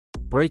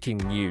Breaking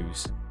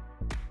news.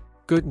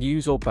 Good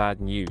news or bad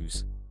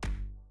news?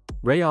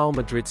 Real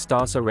Madrid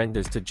star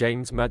surrenders to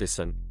James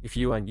Maddison. If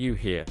you are new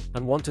here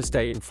and want to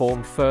stay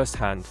informed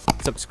firsthand,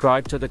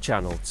 subscribe to the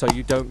channel so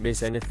you don't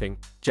miss anything.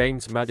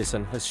 James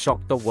Maddison has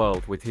shocked the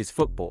world with his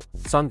football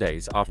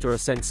Sundays after a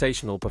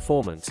sensational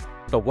performance.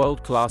 The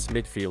world-class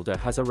midfielder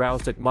has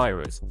aroused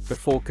admirers.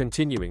 Before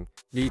continuing,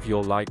 leave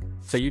your like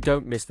so you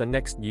don't miss the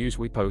next news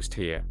we post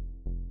here.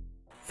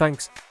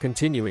 Thanks.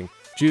 Continuing,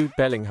 Jude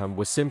Bellingham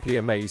was simply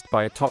amazed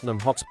by a Tottenham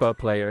Hotspur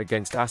player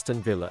against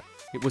Aston Villa.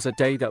 It was a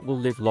day that will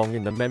live long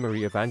in the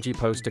memory of Ange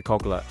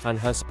Postecoglou and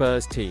her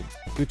Spurs team,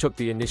 who took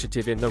the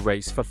initiative in the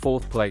race for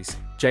fourth place.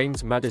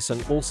 James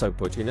Maddison also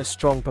put in a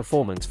strong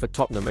performance for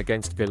Tottenham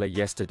against Villa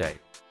yesterday.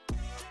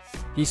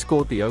 He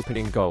scored the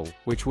opening goal,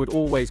 which would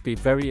always be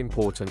very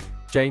important,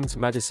 James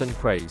Maddison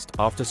praised.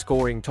 After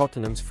scoring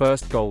Tottenham's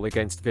first goal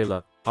against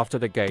Villa, after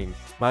the game,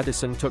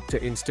 Maddison took to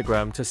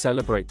Instagram to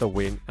celebrate the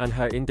win and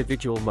her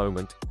individual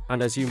moment,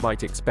 and as you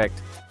might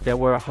expect, there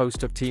were a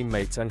host of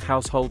teammates and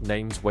household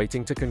names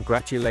waiting to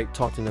congratulate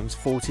Tottenham's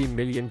 £40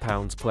 million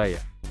player.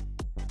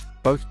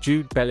 Both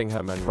Jude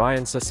Bellingham and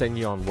Ryan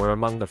Sessegnon were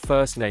among the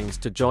first names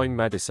to join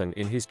Maddison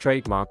in his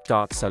trademark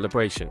dart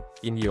celebration.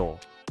 In your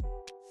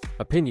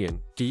opinion,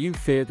 do you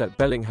fear that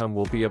Bellingham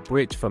will be a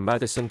bridge for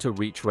Maddison to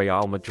reach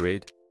Real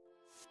Madrid?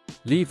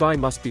 Levi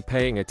must be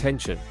paying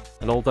attention,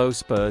 and although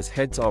Spurs'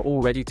 heads are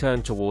already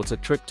turned towards a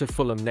trip to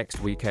Fulham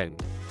next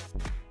weekend,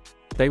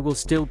 they will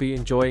still be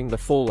enjoying the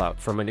fallout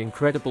from an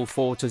incredible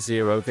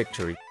 4-0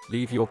 victory.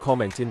 Leave your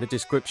comment in the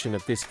description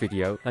of this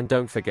video and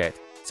don't forget,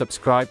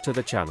 subscribe to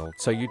the channel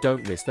so you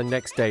don't miss the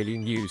next daily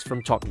news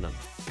from Tottenham.